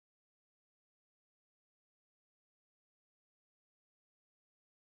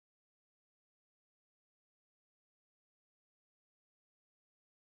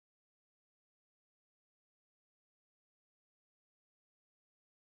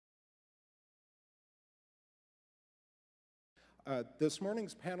This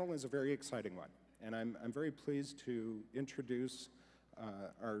morning's panel is a very exciting one, and I'm very pleased to introduce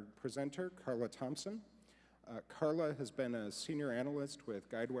our presenter, Carla Thompson. Carla has been a senior analyst with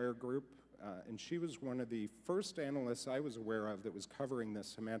Guidewire Group, and she was one of the first analysts I was aware of that was covering the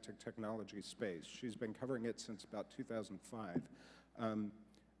semantic technology space. She's been covering it since about 2005.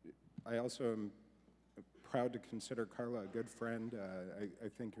 I also am proud to consider Carla a good friend. I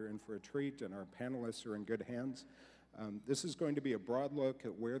think you're in for a treat, and our panelists are in good hands. This is going to be a broad look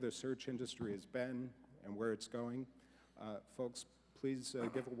at where the search industry has been and where it's going. Folks, please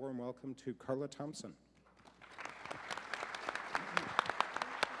give a warm welcome to Carla Thompson.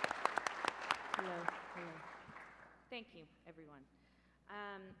 Hello. Hello. Thank you, everyone.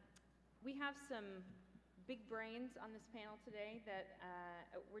 We have some big brains on this panel today that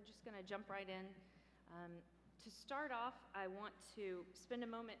we're just going to jump right in. To start off, I want to spend a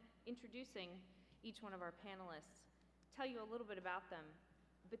moment introducing each one of our panelists, tell you a little bit about them,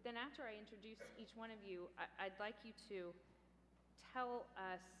 but then after I introduce each one of you, I'd like you to tell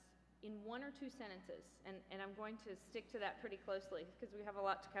us in 1 or 2 sentences, and I'm going to stick to that pretty closely because we have a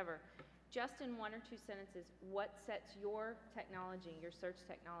lot to cover. Just in 1 or 2 sentences, what sets your technology, your search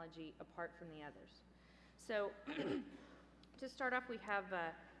technology, apart from the others? So to start off, we have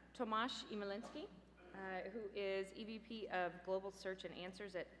Tomasz Imielinski, who is EVP of Global Search and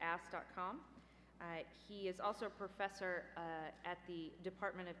Answers at Ask.com. He is also a professor at the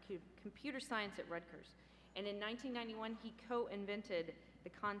Department of Computer Science at Rutgers. And in 1991, he co-invented the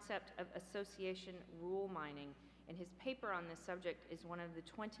concept of association rule mining. And his paper on this subject is one of the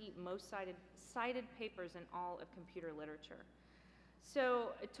 20 most cited papers in all of computer literature.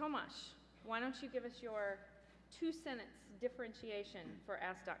 So, Tomasz, why don't you give us your 2-sentence differentiation for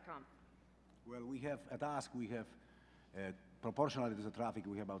Ask.com? Well, we have, at Ask, we have, proportionally to the traffic,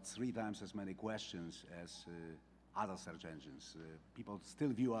 we have about 3 times as many questions as other search engines. People still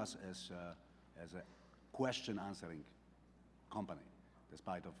view us as a question-answering company,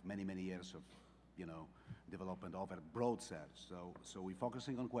 despite of many, many years of, development over broad search. So we're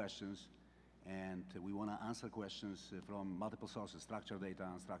focusing on questions, and we want to answer questions from multiple sources, structured data,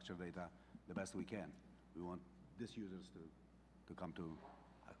 unstructured data, the best we can. We want these users to come to,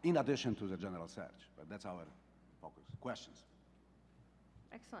 in addition to the general search, but that's our focus. Questions.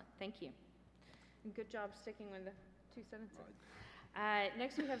 Excellent, thank you. And good job sticking with the 2 sentences.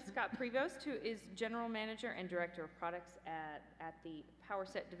 Next we have Scott Prevost, who is General Manager and Director of Products at the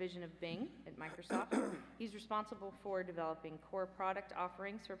Powerset division of Bing at Microsoft. He's responsible for developing core product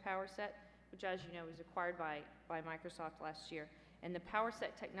offerings for Powerset, which, as you know, was acquired by Microsoft last year. And the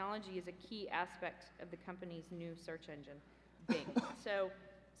Powerset technology is a key aspect of the company's new search engine, Bing. So,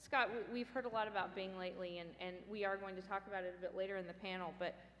 Scott, we've heard a lot about Bing lately, and we are going to talk about it a bit later in the panel,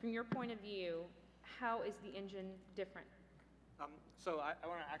 but from your point of view, how is the engine different? So I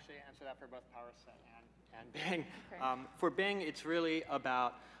want to actually answer that for both Powerset and Bing. Okay. For Bing, it's really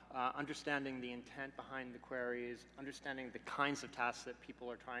about understanding the intent behind the queries, understanding the kinds of tasks that people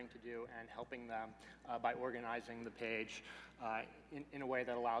are trying to do, and helping them by organizing the page in a way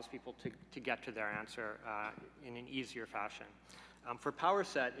that allows people to get to their answer in an easier fashion. For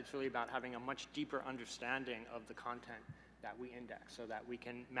Powerset, it's really about having a much deeper understanding of the content that we index so that we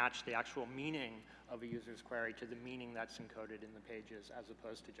can match the actual meaning of a user's query to the meaning that's encoded in the pages as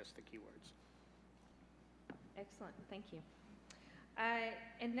opposed to just the keywords. Excellent, thank you.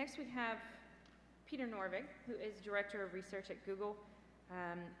 And next we have Peter Norvig, who is Director of Research at Google.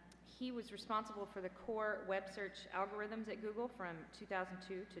 He was responsible for the core web search algorithms at Google from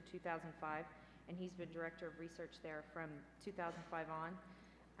 2002 to 2005, and he's been Director of Research there from 2005 on.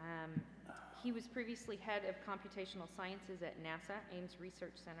 He was previously head of computational sciences at NASA Ames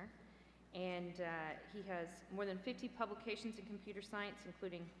Research Center, and he has more than 50 publications in computer science,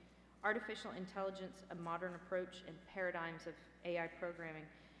 including Artificial Intelligence, A Modern Approach, and Paradigms of AI Programming.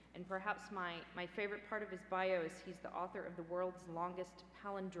 And perhaps my favorite part of his bio is he's the author of the world's longest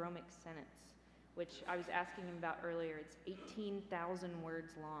palindromic sentence, which I was asking him about earlier. It's 18,000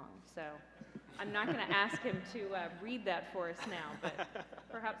 words long. So I'm not going to ask him to read that for us now, but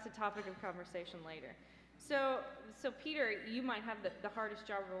perhaps a topic of conversation later. So Peter, you might have the hardest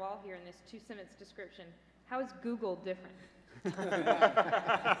job of all here in this 2-sentence description. How is Google different?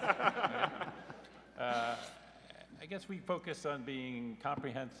 I guess we focus on being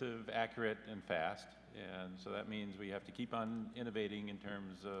comprehensive, accurate, and fast. And so that means we have to keep on innovating in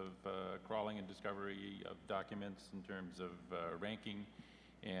terms of crawling and discovery of documents, in terms of ranking,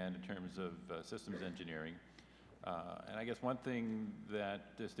 and in terms of systems engineering. And I guess one thing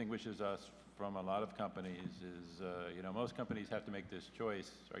that distinguishes us from a lot of companies is, most companies have to make this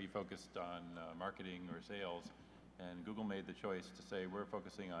choice. Are you focused on marketing or sales? And Google made the choice to say, we're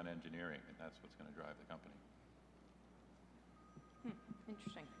focusing on engineering, and that's what's going to drive the company.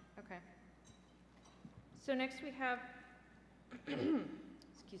 Interesting. Okay. So next we have,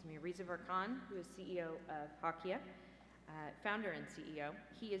 excuse me, Riza Berkan, who is CEO of Hakia, founder and CEO.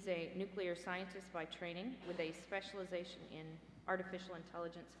 He is a nuclear scientist by training with a specialization in artificial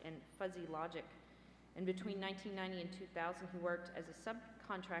intelligence and fuzzy logic. And between 1990 and 2000, he worked as a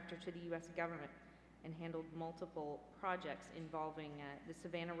subcontractor to the U.S. government and handled multiple projects involving the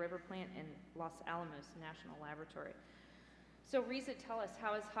Savannah River Plant and Los Alamos National Laboratory. So Riza, tell us,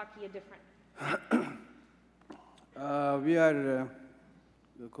 how is Hakia different? We are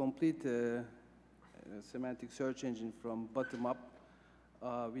a complete semantic search engine from bottom up.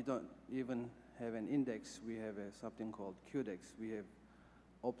 We don't even have an index. We have something called QDEX. We have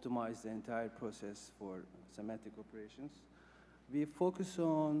optimized the entire process for semantic operations. We focus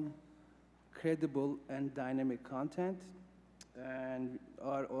on credible and dynamic content, and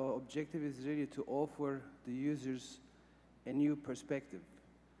our objective is really to offer the users a new perspective.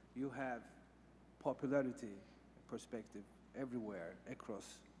 You have popularity perspective everywhere across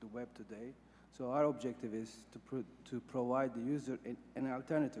the web today. So our objective is to provide the user an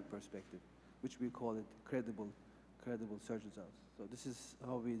alternative perspective, which we call it credible search results. So this is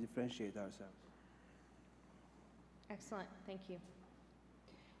how we differentiate ourselves. Excellent, thank you.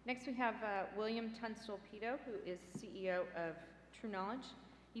 Next we have William Tunstall-Pedoe, who is CEO of True Knowledge.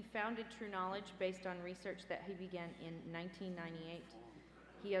 He founded True Knowledge based on research that he began in 1998.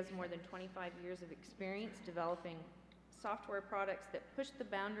 He has more than 25 years of experience developing software products that push the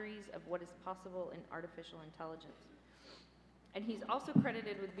boundaries of what is possible in artificial intelligence. And he's also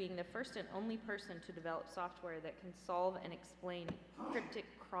credited with being the first and only person to develop software that can solve and explain cryptic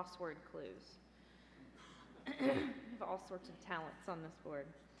crossword clues. We have all sorts of talents on this board.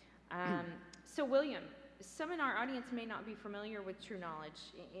 So William, some in our audience may not be familiar with True Knowledge.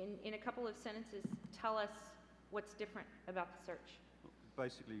 In a couple of sentences, tell us what's different about the search.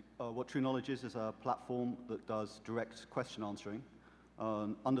 Basically, what True Knowledge is a platform that does direct question answering.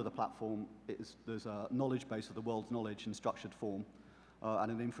 Under the platform, there's a knowledge base of the world's knowledge in structured form, and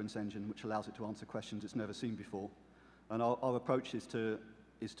an inference engine which allows it to answer questions it's never seen before. And our approach is to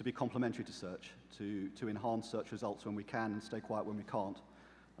be complementary to search, to enhance search results when we can and stay quiet when we can't.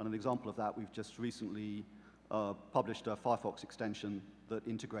 And an example of that, we've just recently published a Firefox extension that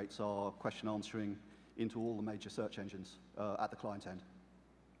integrates our question answering into all the major search engines at the client end.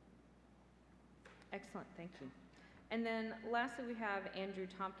 Excellent, thank you. And then lastly, we have Andrew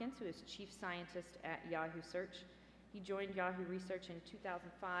Tomkins, who is Chief Scientist at Yahoo Search. He joined Yahoo Research in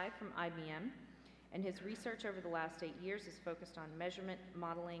 2005 from IBM, and his research over the last 8 years is focused on measurement,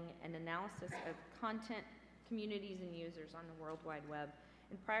 modeling, and analysis of content, communities, and users on the World Wide Web.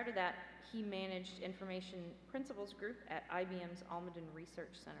 And prior to that, he managed Information Principles Group at IBM's Almaden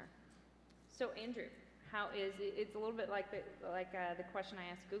Research Center. So Andrew, how is it? It's a little bit like the question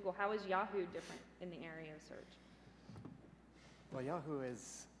I asked Google. How is Yahoo different in the area of search? Well,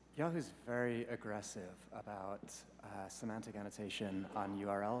 Yahoo's very aggressive about semantic annotation on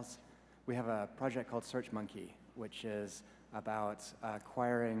URLs. We have a project called SearchMonkey, which is about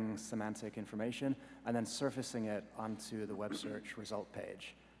acquiring semantic information and then surfacing it onto the web search result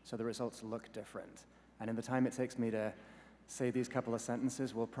page. So the results look different. And in the time it takes me to say these couple of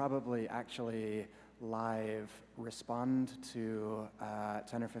sentences, we'll probably actually live respond to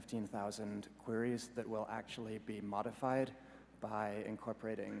 10 or 15,000 queries that will actually be modified by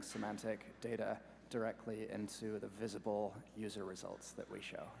incorporating semantic data directly into the visible user results that we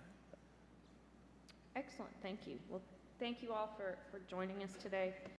show. Excellent, thank you. Well, thank you all for joining us today.